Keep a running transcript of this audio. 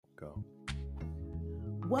go.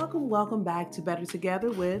 Welcome back to Better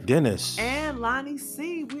Together with Dennis. and Lonnie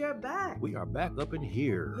C. We are back. We are back up in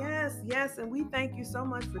here. Yes, and we thank you so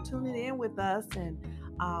much for tuning in with us and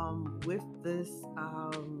with this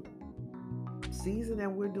season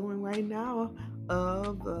that we're doing right now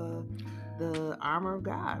of the armor of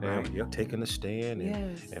God, right? And you're taking a stand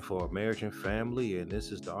Yes. and for marriage and family, and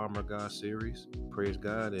this is the Armor of God series. Praise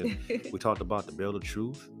God. And we talked about the belt of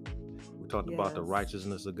truth. We talked about the Yes.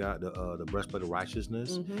 righteousness of God, the breastplate of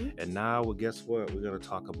righteousness. Mhm. And now, well, guess what? We're going to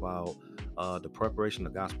talk about the preparation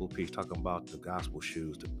of the gospel peace, talking about the gospel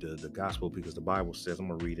shoes, the gospel, because the Bible says, I'm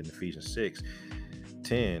going to read in Ephesians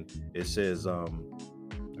 6:10. It says,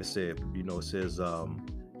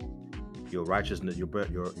 your righteousness, your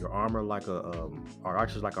armor like our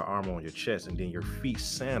righteousness like an armor on your chest, and then your feet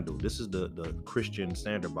sandal. This is the Christian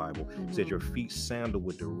Standard Bible. It says your feet sandal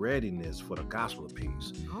with the readiness for the gospel of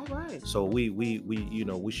peace. All right. So we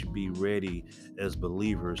should be ready as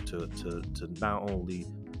believers to not only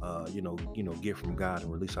get from God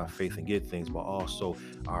and release our faith and get things, but also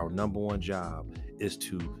our number one job is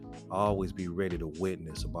to always be ready to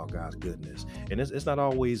witness about God's goodness. And it's not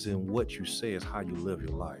always in what you say, it's how you live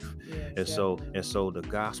your life. Yes, And so the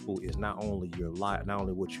gospel is not only your life, not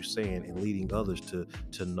only what you're saying and leading others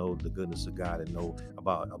to know the goodness of God and know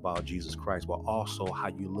about Jesus Christ, but also how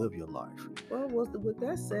you live your life. Well, with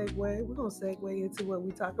that segue, we're gonna segue into what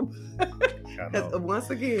we talk about. Once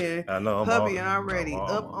again, I know hubby already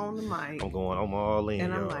up on the mic. I'm all in,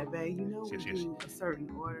 and I'm y'all. like, babe, we do a certain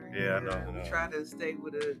order. Yeah, I know. We try to stay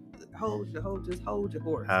with just hold your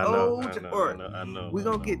horse. I know. We're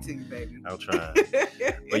gonna get to you, baby. I'm trying.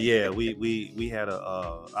 But yeah, we had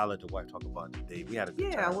I'll let the wife talk about the day. We had a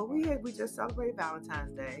good time. Well, we just celebrated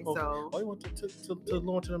Valentine's Day. You went to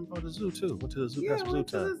the zoo too. Went to the zoo. Yeah, went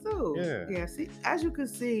to the zoo. Yeah. See, as you can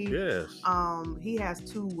see, yes. He has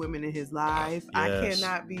two women in his life. Yes. I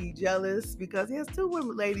cannot be jealous because he has two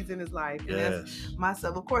ladies in his life. And that's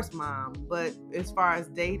myself, of course, mom. But as far as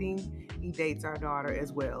dating, he dates our daughter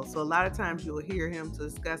as well. So a lot of times you'll hear him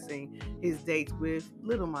discussing his dates with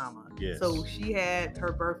little mama. Yes. So she had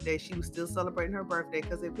her birthday. She was still celebrating her birthday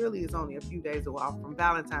because it really is only a few days off from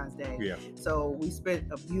Valentine's Day. Yeah. So we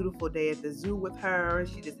spent a beautiful day at the zoo with her.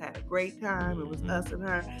 She just had a great time. It was us and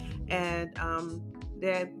her. And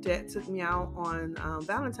Dad took me out on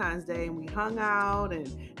Valentine's Day, and we hung out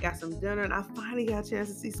and got some dinner. And I finally got a chance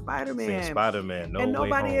to see Spider-Man. Spider-Man, and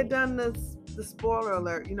nobody had done the spoiler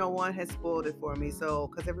alert. One had spoiled it for me, so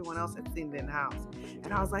because everyone else had seen it in the house.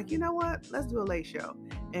 And I was like, you know what? Let's do a late show.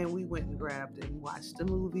 And we went and grabbed and watched the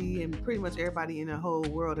movie, and pretty much everybody in the whole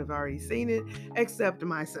world have already seen it except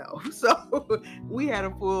myself. So we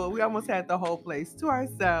almost had the whole place to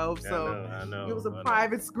ourselves. So I know. It was a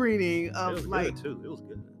private screening of it was good too. It was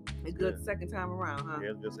good. A good second time around, huh? Yeah,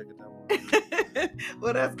 it was a good second time around.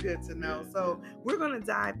 Well, that's good to know. So we're going to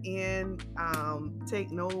dive in,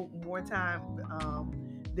 take no more time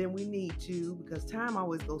than we need to, because time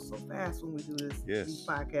always goes so fast when we do these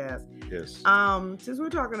podcasts. Yes. Since we're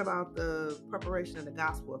talking about the preparation of the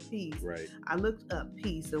gospel of peace, right. I looked up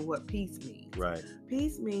peace and what peace means. Right.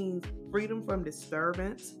 Peace means freedom from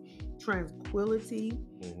disturbance, tranquility,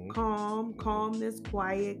 calmness,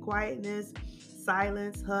 quietness,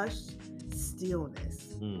 silence, hush,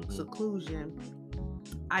 stillness, seclusion,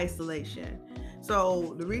 isolation.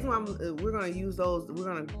 So the reason why we're going to use those, we're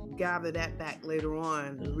going to gather that back later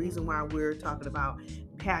on. The reason why we're talking about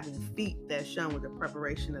having feet that's shown with the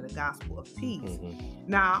preparation of the gospel of peace.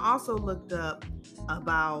 Now, I also looked up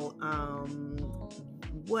about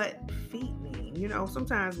what feet mean.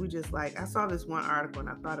 Sometimes we just I saw this one article and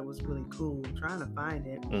I thought it was really cool. I'm trying to find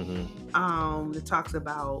it. It talks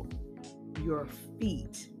about your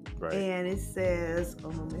feet. Right. And it says,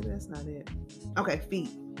 maybe that's not it. Okay, feet.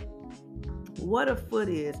 What a foot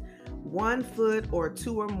is: 1 foot or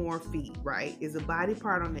 2 or more feet, right, is a body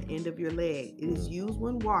part on the end of your leg. It is used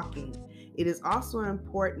when walking. It is also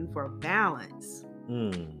important for balance.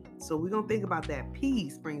 So we're going to think about that.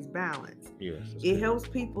 Peace brings balance. Yes. It helps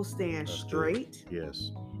people stand straight. Good.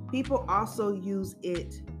 Yes. People also use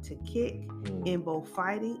it to kick in both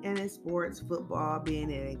fighting and in sports, football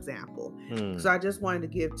being an example. So I just wanted to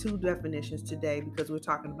give 2 definitions today because we're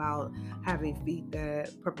talking about having feet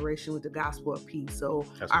that preparation with the gospel of peace. So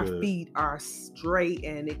our feet are straight,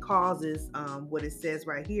 and it causes what it says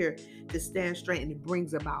right here to stand straight, and it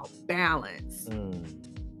brings about balance.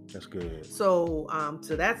 That's good. So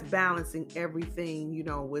that's balancing everything,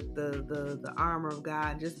 with the armor of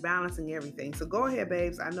God, just balancing everything. So go ahead,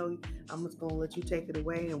 babes. I know I'm just gonna let you take it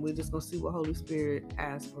away, and we're just gonna see what Holy Spirit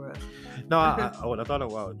has for us. No, when I thought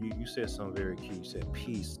about you said something very key. You said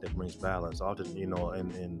peace that brings balance. Often,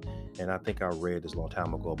 and I think I read this a long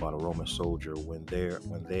time ago about a Roman soldier when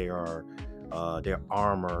they are their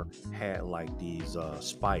armor had like these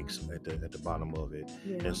spikes at the bottom of it,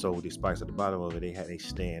 and so these spikes at the bottom of it, they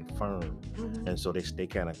stand firm, and so they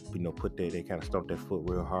kind of they kind of stomp their foot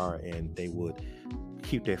real hard, and they would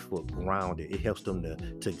keep their foot grounded. It helps them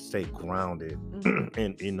to stay grounded,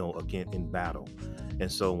 and again in battle.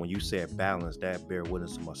 And so when you said balance, that bear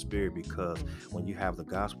witness to my spirit, because when you have the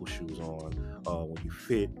gospel shoes on, when you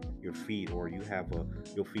fit your feet, or you have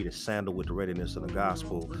your feet is sandaled with the readiness of the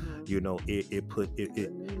gospel,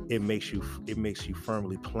 it makes you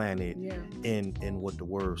firmly planted in what the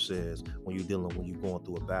word says when you're going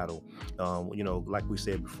through a battle. Like we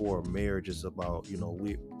said before, marriage is about,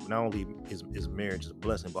 we not only is marriage is a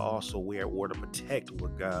blessing, but also we're at war to protect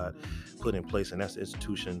what God put in place, and that's the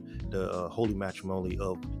institution, the holy matrimony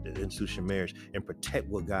of the institution marriage, and protect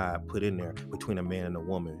what God put in there between a man and a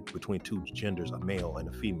woman, between two genders, a male and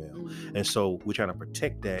a female. And so we're trying to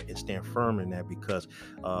protect that and stand firm in that, because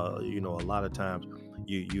a lot of times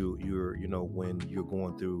you're when you're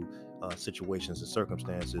going through situations and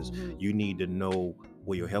circumstances, you need to know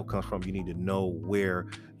where your help comes from. You need to know where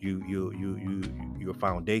your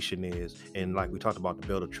foundation is, and like we talked about, the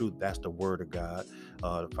belt of truth, that's the word of God,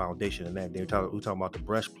 the foundation. And that, then we're talking about the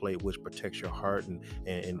breastplate, which protects your heart and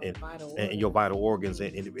your vital organs,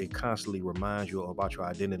 and it constantly reminds you about your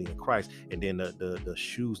identity in Christ. And then the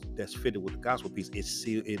shoes that's fitted with the gospel piece,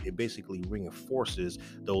 it basically reinforces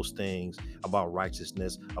those things about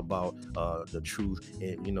righteousness, about the truth.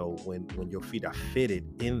 And when your feet are fitted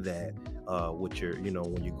in that, with your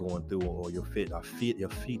when you're going through, or your feet are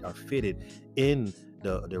fitted in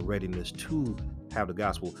the readiness to have the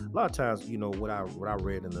gospel. A lot of times, what I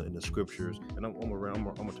read in the scriptures, and I'm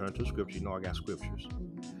gonna turn to the scripture. I got scriptures.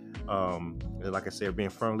 And like I said, being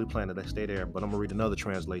firmly planted, I stay there. But I'm gonna read another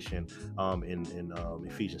translation in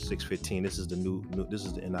Ephesians 6:15. This is the this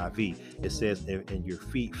is the NIV. It says, and your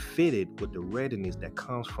feet fitted with the readiness that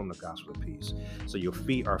comes from the gospel of peace. So your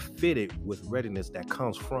feet are fitted with readiness that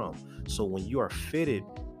comes from. So when you are fitted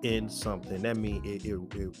in something, that means it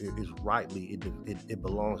is rightly, it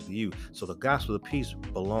belongs to you. So the gospel of peace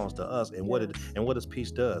belongs to us. And what does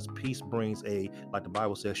peace does? Peace brings like the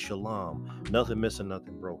Bible says, shalom, nothing missing,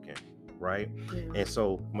 nothing broken, right? And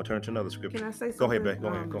so I'm gonna turn to another scripture. Can I say something? Go ahead, babe. Go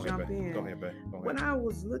ahead, babe. When I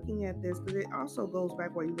was looking at this, because it also goes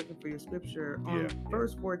back while you're looking for your scripture, on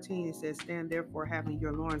verse 14, it says, "Stand therefore, having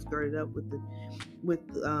your loins girded up with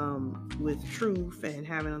truth, and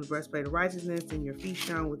having on the breastplate of righteousness, and your feet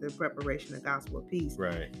shone with the preparation of gospel of peace."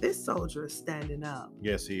 Right. This soldier is standing up.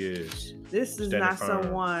 Yes, he is. This is not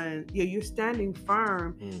someone. You're standing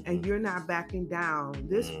firm, and you're not backing down.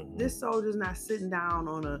 This soldier's not sitting down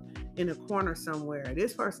in a corner somewhere.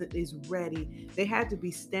 This person is ready. They had to be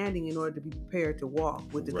standing in order to be prepared to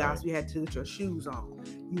walk with the gospel. You had to get your shoes on.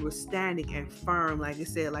 You were standing and firm, like you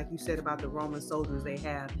said about the Roman soldiers. They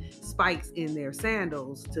had spikes in their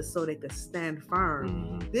sandals so they could stand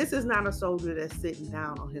firm. This is not a soldier that's sitting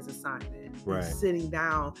down on his assignment. Right. Sitting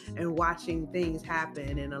down and watching things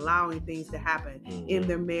happen and allowing things to happen in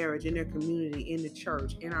their marriage, in their community, in the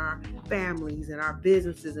church, in our families, in our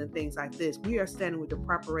businesses, and things like this. We are standing with the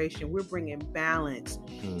preparation. We're bringing balance.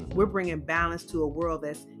 We're bringing balance to a world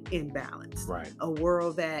that's imbalanced. Right. A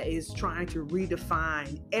world that is trying to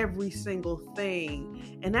redefine every single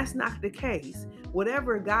thing. And that's not the case.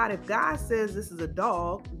 If God says this is a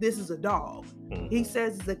dog, this is a dog. He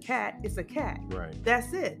says it's a cat, it's a cat. Right.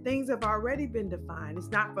 That's it. Things have already been defined. It's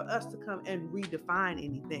not for us to come and redefine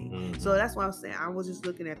anything. So that's what I'm saying. I was just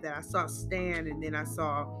looking at that. I saw stand, and then I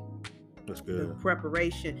saw the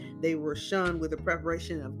preparation. They were shunned with the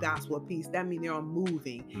preparation of gospel of peace. That means they're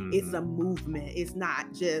moving. It's a movement. It's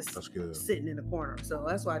not just sitting in the corner. So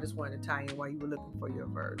that's why I just wanted to tie in while you were looking for your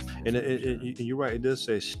verse. And you're right. It does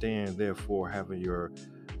say, "Stand therefore, having your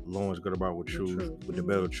loins girded about with truth, with the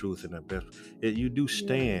belt of truth and the best." You do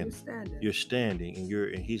stand. You're standing,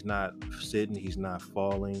 and he's not sitting. He's not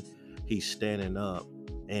falling. He's standing up,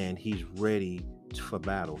 and he's ready for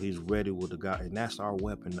battle. He's ready with the God, and that's our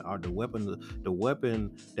weapon. The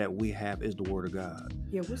weapon that we have is the word of God.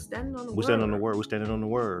 Yeah, we're standing on the word. We're standing on the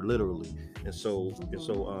word, literally. And so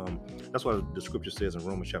that's why the scripture says in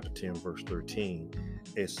Romans chapter 10, verse 13,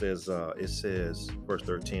 it says verse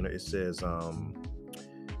 13, it says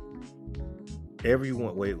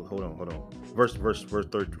everyone. Wait, hold on. verse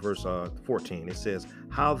 14. It says,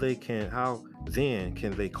 how then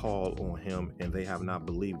can they call on him and they have not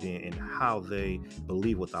believed in, and how they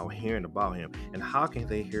believe without hearing about him, and how can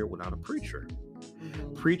they hear without a preacher?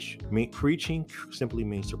 Preaching simply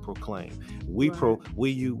means to proclaim. We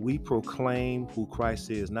proclaim who Christ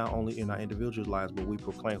is, not only in our individual lives, but we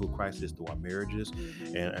proclaim who Christ is through our marriages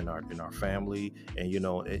and our family, and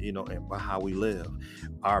and by how we live.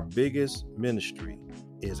 Our biggest ministry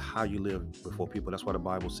is how you live before people. That's what the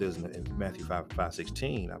Bible says in Matthew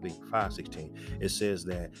 5:16. I think 5:16. It says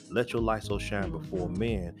that let your light so shine before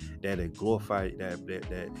men that it glorify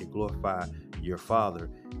your Father,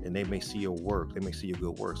 and they may see your work. They may see your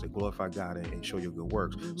good works. They glorify God and show your good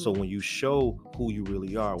works. So when you show who you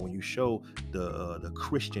really are, when you show the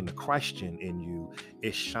Christian in you,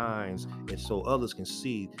 it shines, and so others can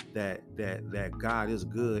see that God is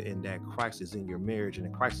good, and that Christ is in your marriage, and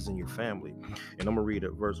that Christ is in your family. And I'm gonna read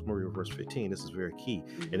verse 15. This is very key.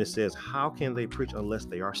 And it says, how can they preach unless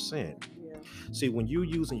they are sent? See, when you're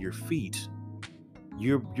using your feet,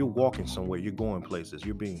 you're walking somewhere, you're going places,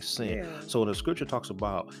 you're being sent. So the scripture talks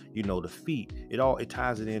about, the feet, it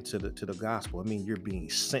ties it into the gospel. I mean, you're being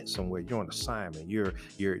sent somewhere, you're on assignment. You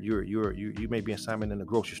may be an assignment in the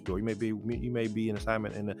grocery store, you may be an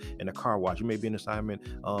assignment in a car wash, you may be an assignment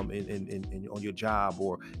in on your job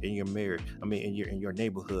or in your marriage, in your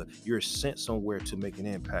neighborhood. You're sent somewhere to make an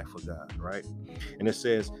impact for God, right? And it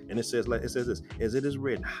says this, as it is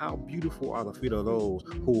written, how beautiful are the feet of those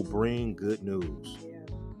who bring good news.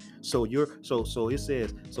 So it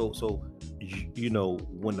says,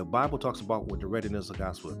 when the Bible talks about with the readiness of the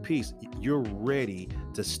gospel of peace, you're ready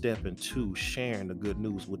to step into sharing the good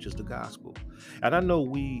news, which is the gospel. And I know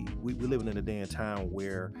we living in a day and time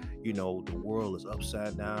where, the world is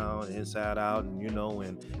upside down, inside out, and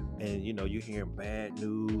you're hearing bad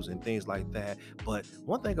news and things like that. But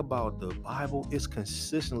one thing about the Bible, it's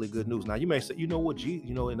consistently good news. Now you may say, in the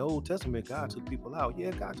Old Testament, God took people out.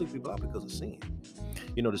 Yeah, God took people out because of sin.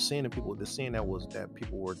 The sin that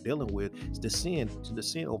people were dealing with, the sin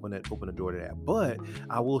opened the door to that. But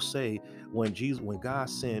I will say, when God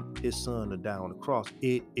sent his son to die on the cross,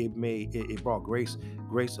 it brought grace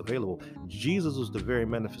available. Jesus was the very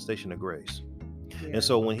manifestation of grace. And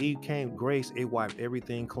so when he came, grace, it wiped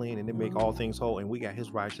everything clean, and it made all things whole, and we got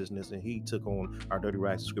his righteousness, and he took on our dirty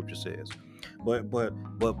rights, scripture says. But what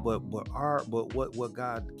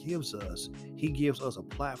God gives us, he gives us a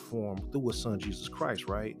platform through his son Jesus Christ,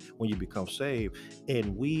 right? When you become saved,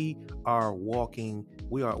 and we are walking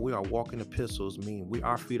epistles, meaning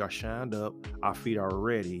our feet are shined up, our feet are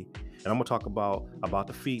ready. And I'm gonna talk about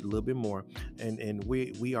the feet a little bit more. And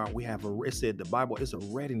we have it said the Bible is a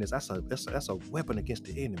readiness. That's a weapon against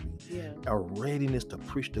the enemy. A readiness to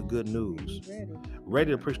preach the good news. Ready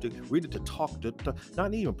to preach to talk,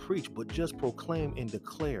 not even preach, but just proclaim and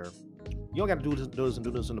declare. You don't got to do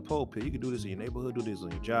this in the pulpit. You can do this in your neighborhood, do this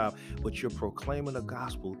on your job, but you're proclaiming the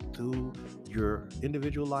gospel through your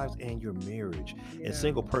individual lives and your marriage, and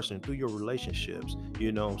single person through your relationships.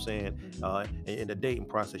 You know what I'm saying? In the dating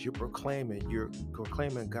process, you're proclaiming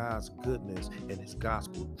God's goodness and his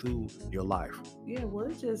gospel through your life. Yeah, well,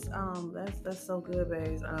 it's just that's so good,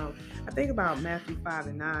 babes. I think about Matthew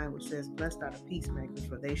 5:9, which says, "Blessed are the peacemakers,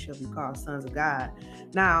 for they shall be called sons of God."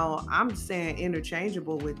 Now, I'm saying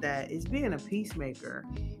interchangeable with that is being a peacemaker.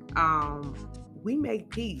 We make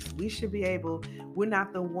peace. We should be able. We're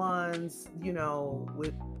not the ones,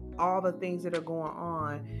 with all the things that are going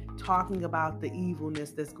on, talking about the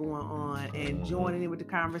evilness that's going on and joining in with the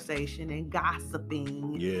conversation and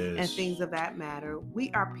gossiping and things of that matter.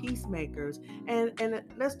 We are peacemakers. And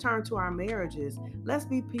let's turn to our marriages. Let's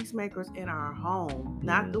be peacemakers in our home,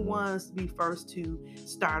 not the ones to be first to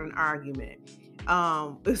start an argument.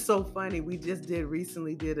 It's so funny. We just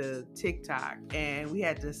recently did a TikTok, and we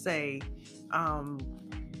had to say,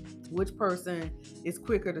 which person is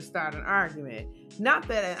quicker to start an argument. Not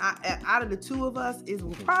that out of the two of us, it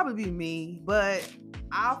will probably be me, but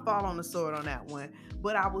I'll fall on the sword on that one.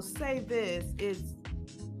 But I will say this,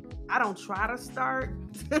 I don't try to start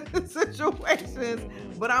situations,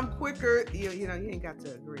 but I'm quicker. You ain't got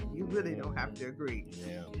to agree. You really don't have to agree.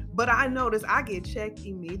 Yeah. But I notice I get checked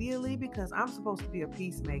immediately because I'm supposed to be a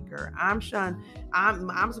peacemaker. I'm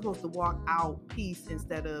supposed to walk out peace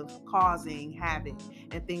instead of causing havoc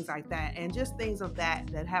and things like that. And just things of that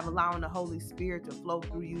have allowing the Holy Spirit to flow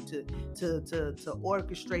through you to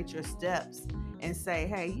orchestrate your steps and say,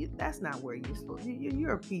 hey, that's not where you're supposed to.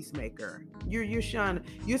 You're a peacemaker. You're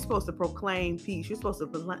supposed to proclaim peace. You're supposed to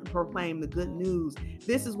proclaim the good news.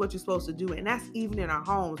 This is what you're supposed to do. And that's even in our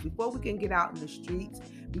homes. Before we can get out in the streets,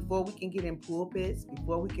 before we can get in pulpits,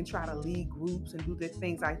 before we can try to lead groups and do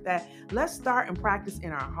things like that, let's start and practice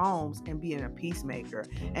in our homes and being a peacemaker.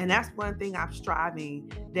 And that's one thing I'm striving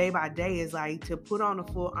day by day, is like to put on the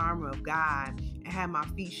full armor of God and have my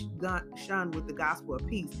feet shunned with the gospel of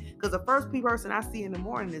peace. Because the first person I see in the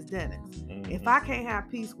morning is Dennis. If I can't have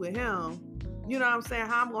peace with him, you know what I'm saying?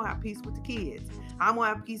 How I'm gonna have peace with the kids? How I'm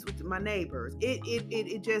gonna have peace with my neighbors?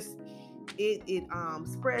 It just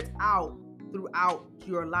spreads out throughout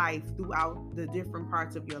your life, throughout the different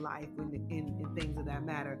parts of your life, in things of that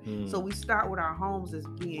matter. So we start with our homes as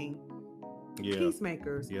being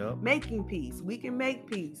peacemakers, making peace. We can make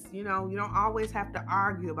peace. You don't always have to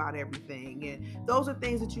argue about everything, and those are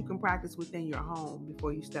things that you can practice within your home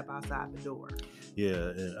before you step outside the door.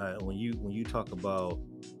 And when you talk about,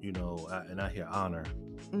 and I hear honor,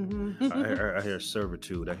 I hear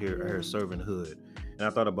servitude, I hear servanthood, and I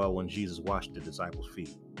thought about when Jesus washed the disciples'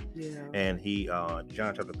 feet. And he, John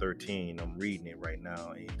chapter 13, I'm reading it right now,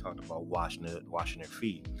 and he talked about washing their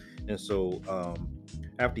feet. And so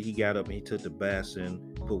after he got up and he took the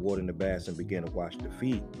basin, put water in the basin, began to wash the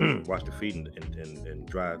feet, and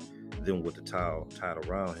dry them with the towel tied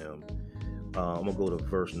around him. I'm gonna go to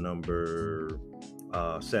verse number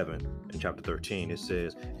 7 in chapter 13. It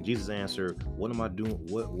says, and Jesus answered, what am I doing?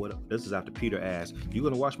 What this is after Peter asked, you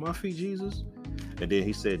gonna wash my feet, Jesus? And then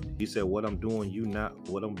he said, what I'm doing, you not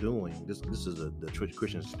what I'm doing. This is the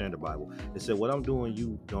Christian Standard Bible. It said, what I'm doing,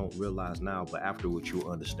 you don't realize now, but afterwards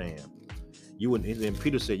you'll understand. And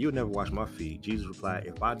Peter said, you'll never wash my feet. Jesus replied,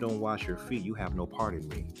 if I don't wash your feet, you have no part in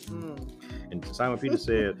me. And Simon Peter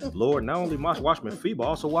said, Lord, not only wash my feet, but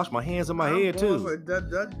also wash my hands and my head too.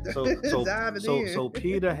 So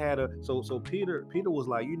Peter was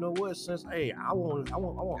like, you know what? Since I want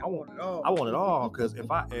it all, because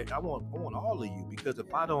if I want all of you, because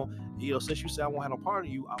if I don't, since you say I won't have no part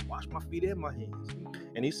of you, I wash my feet and my hands.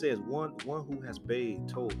 And he says, one who has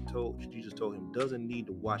bathed, Jesus told him, doesn't need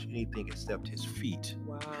to wash anything except his feet.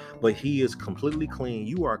 Wow. But he is completely clean.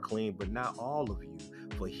 You are clean, but not all of you.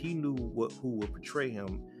 For he knew who would betray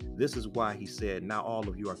him. This is why he said, not all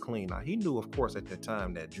of you are clean. Now he knew, of course, at that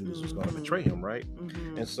time that Judas was going to betray him, right?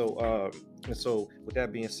 And so with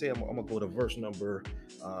that being said, I'm gonna go to verse number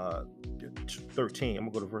 13. I'm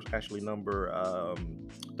gonna go to verse number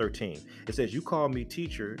 13. It says, you call me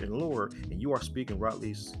teacher and Lord, and you are speaking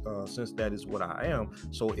rightly, since that is what I am.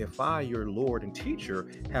 So if I, your Lord and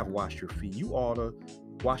teacher, have washed your feet, you ought to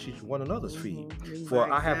wash one another's feet.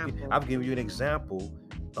 For I've given you an example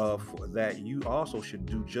of that you also should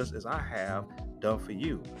do just as I have done for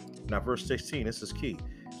you. Now verse 16, this is key.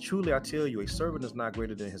 Truly I tell you, a servant is not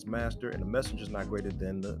greater than his master, and a messenger is not greater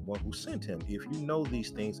than the one who sent him. If you know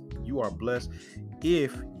these things, you are blessed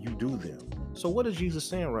if you do them. So what is Jesus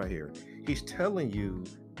saying right here? He's telling you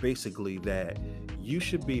basically that you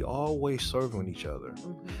should be always serving each other.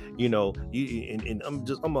 And I'm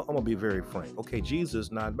gonna be very frank. Okay, Jesus,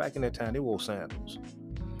 now back in that time they wore sandals.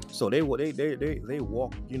 So they walked, they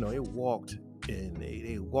walked in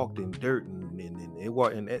dirt, and they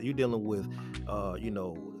walked, and you're dealing with,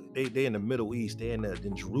 they in the Middle East, they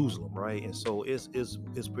in Jerusalem, right? And so it's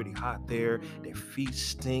pretty hot there. Their feet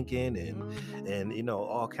stinking, and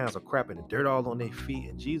all kinds of crap and the dirt all on their feet.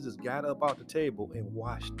 And Jesus got up out the table and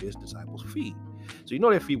washed his disciples' feet. So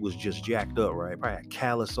their feet was just jacked up, right? Probably had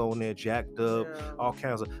callus on there, jacked up, all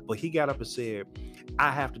kinds of. But he got up and said,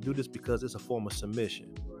 I have to do this because it's a form of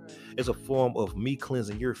submission. It's a form of me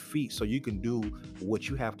cleansing your feet so you can do what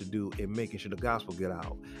you have to do in making sure the gospel get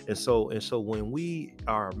out. And so when we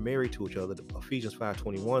are married to each other, Ephesians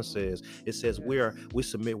 5:21 says, we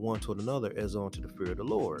submit one to another as unto the fear of the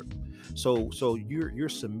Lord. So you're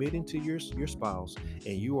submitting to your spouse,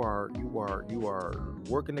 and you are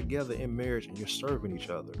working together in marriage, and you're serving each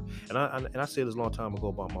other. And I said this a long time ago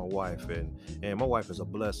about my wife, and my wife is a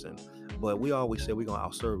blessing. But we always say we're gonna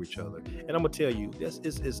outserve each other. And I'm gonna tell you, this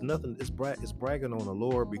is nothing. It's bragging on the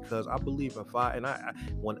Lord, because I believe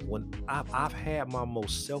when I've had my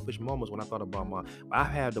most selfish moments, when I thought about I've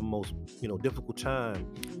had the most difficult time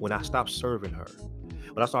when I stopped serving her.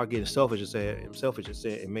 When I started getting selfish and said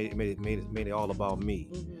it made it all about me.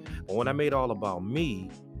 But when I made it all about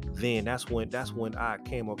me, then that's when I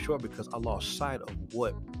came up short, because I lost sight of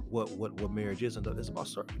what what marriage is, and it's about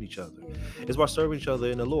serving each other. Yeah, It's about serving each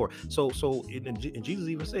other in the Lord. And Jesus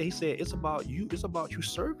even said, he said, it's about you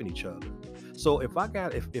serving each other. So if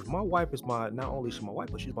my wife is not only she's my wife,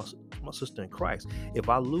 but she's my sister in Christ. If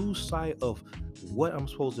I lose sight of what I'm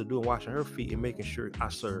supposed to do and washing her feet and making sure I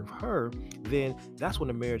serve her, then that's when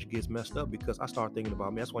the marriage gets messed up, because I start thinking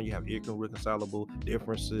about me. That's when you have irreconcilable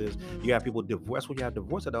differences. You have people divorce. When you have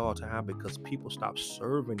divorce at all time, because people stop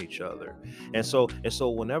serving each other. And so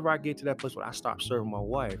whenever I get to that place where I stop serving my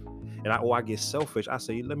wife, and I get selfish, I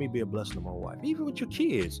say, let me be a blessing to my wife. Even with your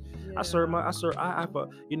kids, I serve my kids.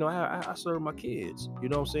 You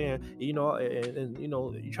know what I'm saying? And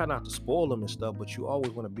you try not to spoil them and stuff, but you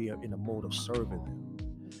always want to be in a mode of serving them.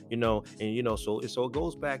 So it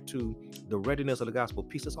goes back to the readiness of the gospel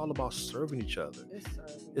peace. It's all about serving each other.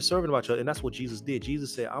 It's serving about each other, and that's what Jesus did.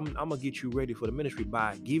 Jesus said, I'm gonna get you ready for the ministry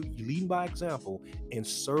by leading by example and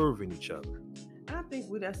serving each other. And I think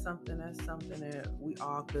that's something that we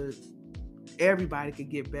all everybody could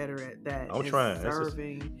get better at. That I'm trying.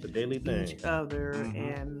 Serving the daily thing. Each other,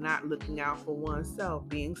 and not looking out for oneself,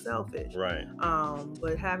 being selfish. Right.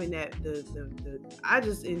 But having that, I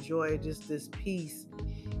just enjoy just this peace.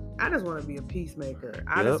 I just want to be a peacemaker.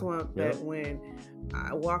 I just want that when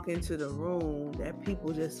I walk into the room, that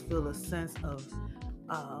people just feel a sense of,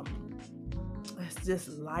 it's just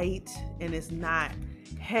light and it's not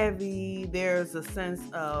heavy. There's a sense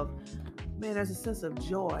of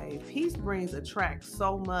joy. Peace attracts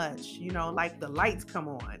so much, like the lights come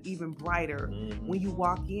on even brighter when you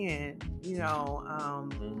walk in,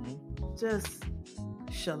 just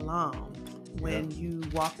shalom when you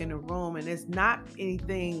walk in the room. And it's not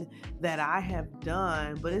anything that I have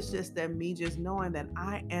done, but it's just that me just knowing that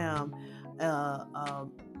I am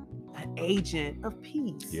an agent of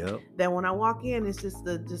peace. That when I walk in, it's just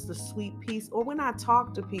a sweet peace. Or when I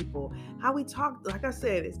talk to people, how we talk, like I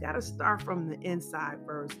said, it's got to start from the inside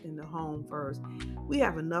first, in the home first. We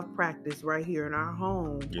have enough practice right here in our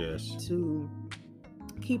home to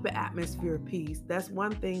keep an atmosphere of peace. That's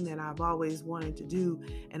one thing that I've always wanted to do,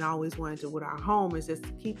 and always wanted to with our home, is just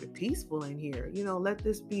to keep it peaceful in here. Let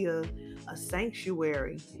this be a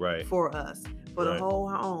sanctuary for us, for the whole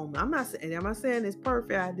home. Am I saying it's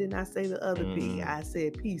perfect? I did not say the other P. I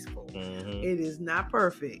said peaceful. It is not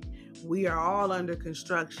perfect. We are all under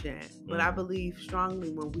construction, but I believe strongly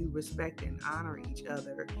when we respect and honor each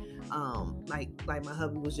other, like my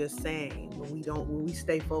hubby was just saying, when we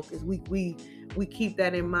stay focused, we keep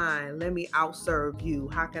that in mind. Let me outserve you.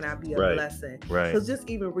 How can I be a blessing? Because just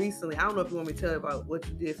even recently, I don't know if you want me to tell you about what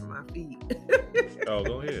you did for my feet. Oh,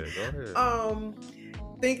 go ahead.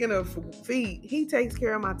 Thinking of feet, he takes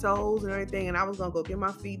care of my toes and everything, and I was gonna go get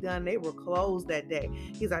my feet done. They were closed that day.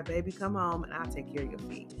 He's like, baby, come home and I'll take care of your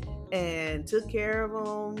feet. And took care of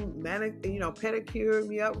them, pedicured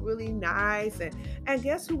me up really nice. And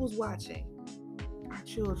guess who was watching? Our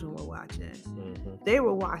children were watching. They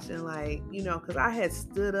were watching, because I had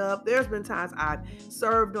stood up. There's been times I've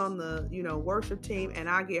served on the, worship team, and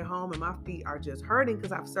I get home and my feet are just hurting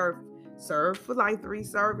because I've served for like 3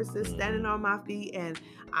 services, standing on my feet, and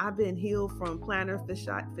I've been healed from plantar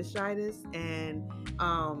fasciitis, and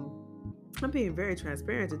I'm being very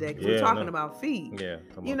transparent today because we're talking about feet.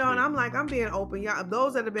 And I'm like, I'm being open. Y'all,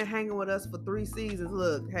 those that have been hanging with us for 3 seasons,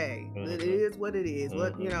 look, hey, it is what it is.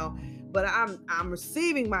 But I'm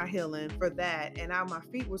receiving my healing for that, and now my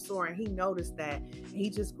feet were sore, and he noticed that.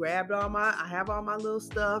 He just grabbed I have all my little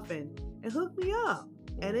stuff and hooked me up.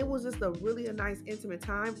 And it was just a nice, intimate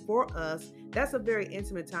time for us. That's a very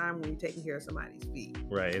intimate time when you're taking care of somebody's feet.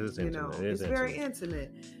 Right. It is intimate. It's very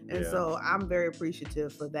intimate. And so I'm very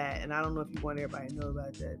appreciative for that. And I don't know if you want everybody to know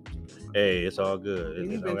about that. Hey, it's all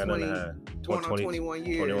good. You've been 21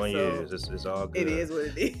 years. 21 years. It's all good. It is what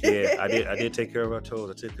it is. Yeah, I did take care of her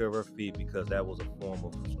toes. I took care of her feet because that was a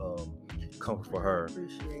form of comfort for her.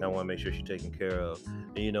 And I want to make sure she's taken care of.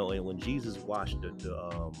 And when Jesus washed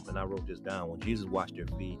and I wrote this down, when Jesus washed their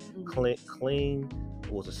feet, clean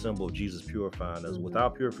was a symbol of Jesus purifying us.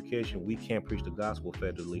 Without purification, we can't preach the gospel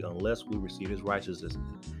effectively unless we receive his righteousness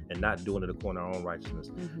and not doing it according to our own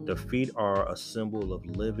righteousness. The feet are a symbol of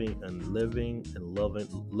living and living out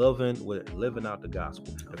the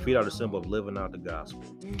gospel. The feet are the symbol of living out the gospel.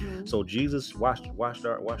 So Jesus washed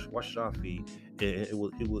our feet. It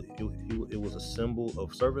was a symbol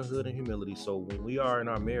of servanthood and humility. So when we are in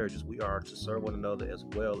our marriages, we are to serve one another as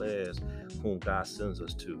well as whom God sends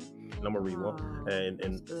us to. And I'm gonna read one.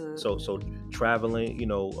 And so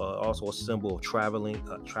traveling, also a symbol of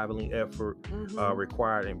traveling effort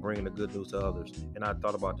required in bringing the good news to others. And I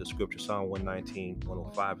thought about the scripture, Psalm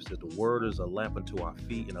 119:105. It says, "The word is a lamp unto our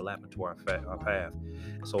feet and a lamp unto our path."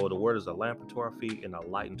 So the word is a lamp unto our feet and a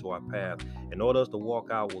light unto our path. In order to walk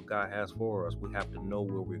out what God has for us, we have to know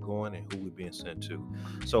where we're going and who we're being sent to.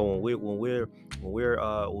 So when we're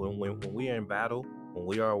in battle, when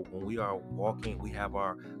we are walking, we have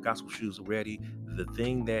our gospel shoes ready. The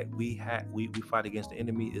thing that we fight against the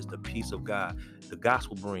enemy is the peace of God. The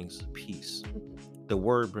gospel brings peace. The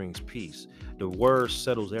word brings peace. The word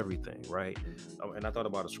settles everything, right? And I thought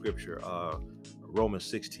about a scripture, Romans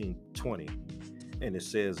 16:20, and it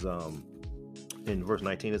says in verse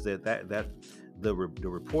 19, it says that the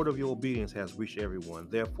report of your obedience has reached everyone.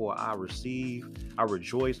 Therefore, I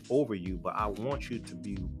rejoice over you, but I want you to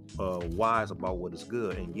be wise about what is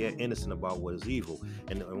good and yet innocent about what is evil.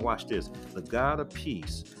 And watch this. The God of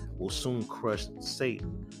peace will soon crush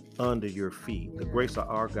Satan under your feet. The grace of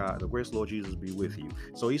our God, the grace of Lord Jesus be with you.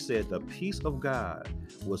 So he said, the peace of God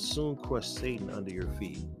will soon crush Satan under your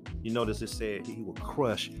feet. You notice it said he'll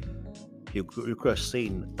crush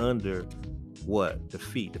Satan under what? The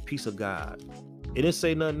feet, the peace of God. It didn't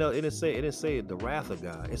say nothing else. It didn't say the wrath of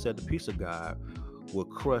God. It said the peace of God will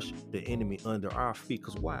crush the enemy under our feet.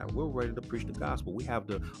 Because why? We're ready to preach the gospel.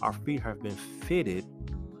 Our feet have been fitted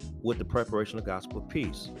with the preparation of the gospel of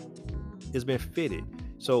peace. It's been fitted.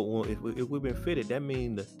 So if we've been fitted, that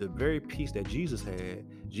means the very peace that Jesus had,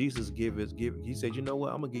 Jesus he said, you know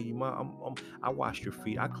what, I'm gonna give you I washed your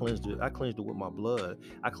feet, I cleansed it with my blood,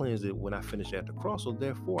 I cleansed it when I finished at the cross. So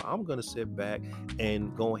therefore, I'm gonna sit back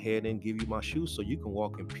and go ahead and give you my shoes so you can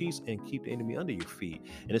walk in peace and keep the enemy under your feet.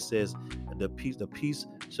 And it says the peace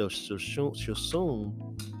shall soon,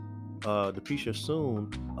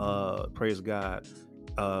 praise God,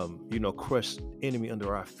 crush enemy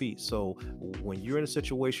under our feet. So when you're in a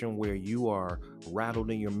situation where you are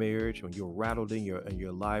rattled in your marriage, when you're rattled in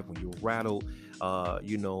your life, when you're rattled,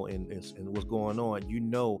 and what's going on,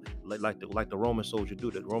 like the Roman soldier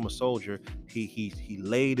do. The Roman soldier, he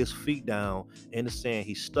laid his feet down in the sand.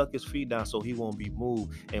 He stuck his feet down so he won't be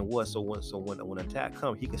moved. And when attack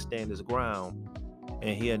comes, he can stand his ground.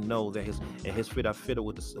 And he'll know that his feet are fitted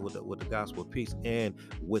with the gospel of peace. And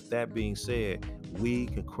with that being said, we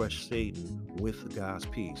can crush Satan with God's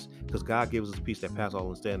peace, because God gives us a peace that passes all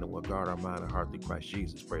understanding, will guard our mind and heart through Christ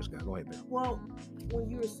Jesus. Praise God. Go ahead, man. Well, when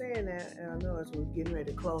you were saying that, and I know as we're getting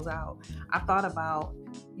ready to close out, I thought about,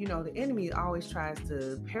 the enemy always tries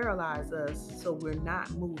to paralyze us so we're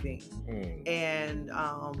not moving. And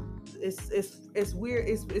it's weird.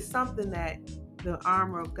 It's something that the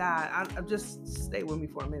armor of God. I just stay with me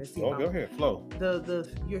for a minute. Go ahead, flow.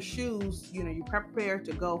 Your shoes. You're prepared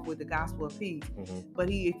to go with the gospel of peace. But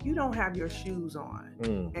if you don't have your shoes on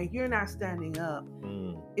and you're not standing up,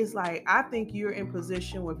 it's like, I think you're in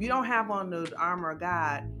position where if you don't have on the armor of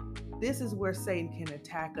God, this is where Satan can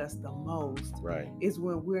attack us the most. Right. Is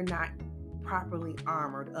when we're not properly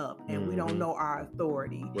armored up and we don't know our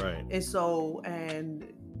authority. Right. And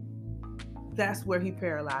that's where he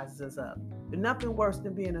paralyzes us up. But nothing worse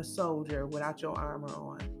than being a soldier without your armor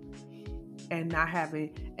on and not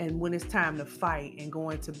having, and when it's time to fight and go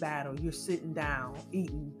into battle, you're sitting down,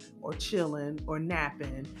 eating or chilling or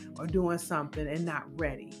napping or doing something and not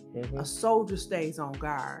ready. A soldier stays on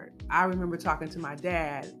guard. I remember talking to my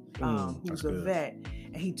dad, who's a vet,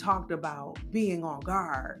 and he talked about being on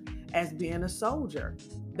guard as being a soldier.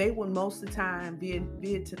 They would most of the time during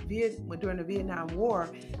the Vietnam War,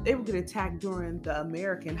 they would get attacked during the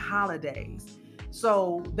American holidays.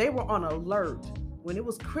 So they were on alert. When it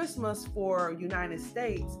was Christmas for United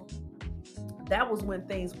States, that was when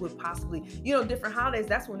things would possibly, different holidays,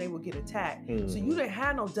 that's when they would get attacked. So you didn't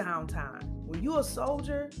have no downtime. When you're a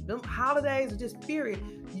soldier, them holidays, just period,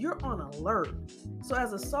 you're on alert. So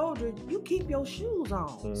as a soldier, you keep your shoes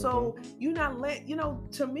on. So you're not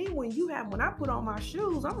to me, when I put on my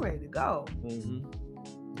shoes, I'm ready to go. Yep.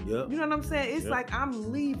 You know what I'm saying? It's like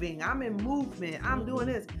I'm leaving, I'm in movement, I'm doing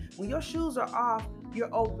this. When your shoes are off,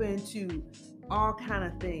 you're open to all kind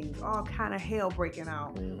of things, all kind of hell breaking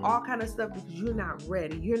out, all kind of stuff, because you're not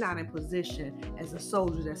ready. You're not in position as a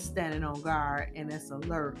soldier that's standing on guard and that's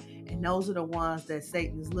alert. And those are the ones that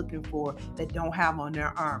Satan is looking for, that don't have on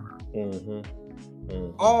their armor.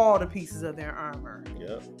 All the pieces of their armor.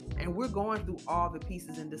 Yep. And we're going through all the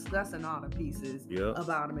pieces and discussing all the pieces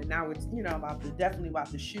about them. And now it's definitely about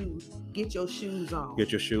the shoes. Get your shoes on.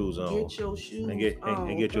 Get your shoes on. Get your shoes and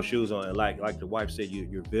get your shoes on. And like the wife said,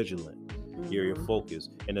 you're vigilant. You're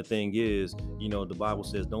focused. And the thing is, the Bible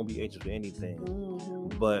says, don't be anxious for anything,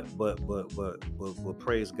 but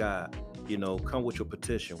praise God. Come with your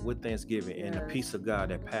petition with thanksgiving, and the peace of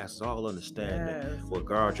God that passes all understanding will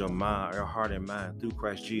guard your mind, your heart and mind through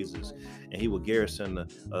Christ Jesus, and He will garrison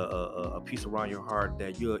a peace around your heart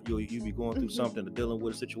that you be going through something, or dealing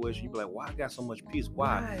with a situation. You be like, why I got so much peace?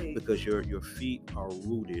 Why? Right. Because your feet are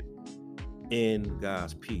rooted in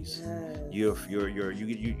God's peace. You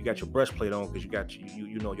got your breastplate on because you got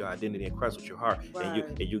you know your identity in Christ with your heart, right.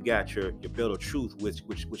 and you got your belt of truth, which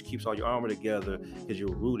keeps all your armor together, because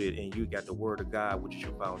you're rooted, and you got the Word of God, which is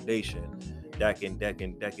your foundation. That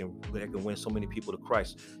can win so many people to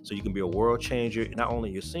Christ. So you can be a world changer, not only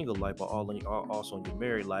in your single life, but also in your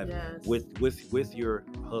married life, with your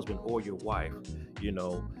husband or your wife.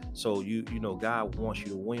 So God wants you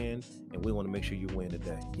to win, and we want to make sure you win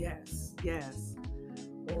today. Yes.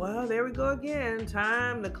 Well, there we go again.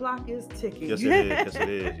 The clock is ticking. Yes,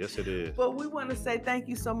 it is. But we want to say thank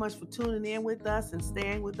you so much for tuning in with us and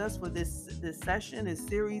staying with us for this session, this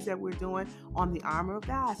series that we're doing on the armor of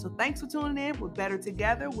God. So thanks for tuning in. We're better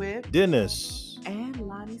together with Dennis and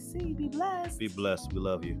Lonnie C. Be blessed. Be blessed. We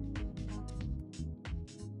love you.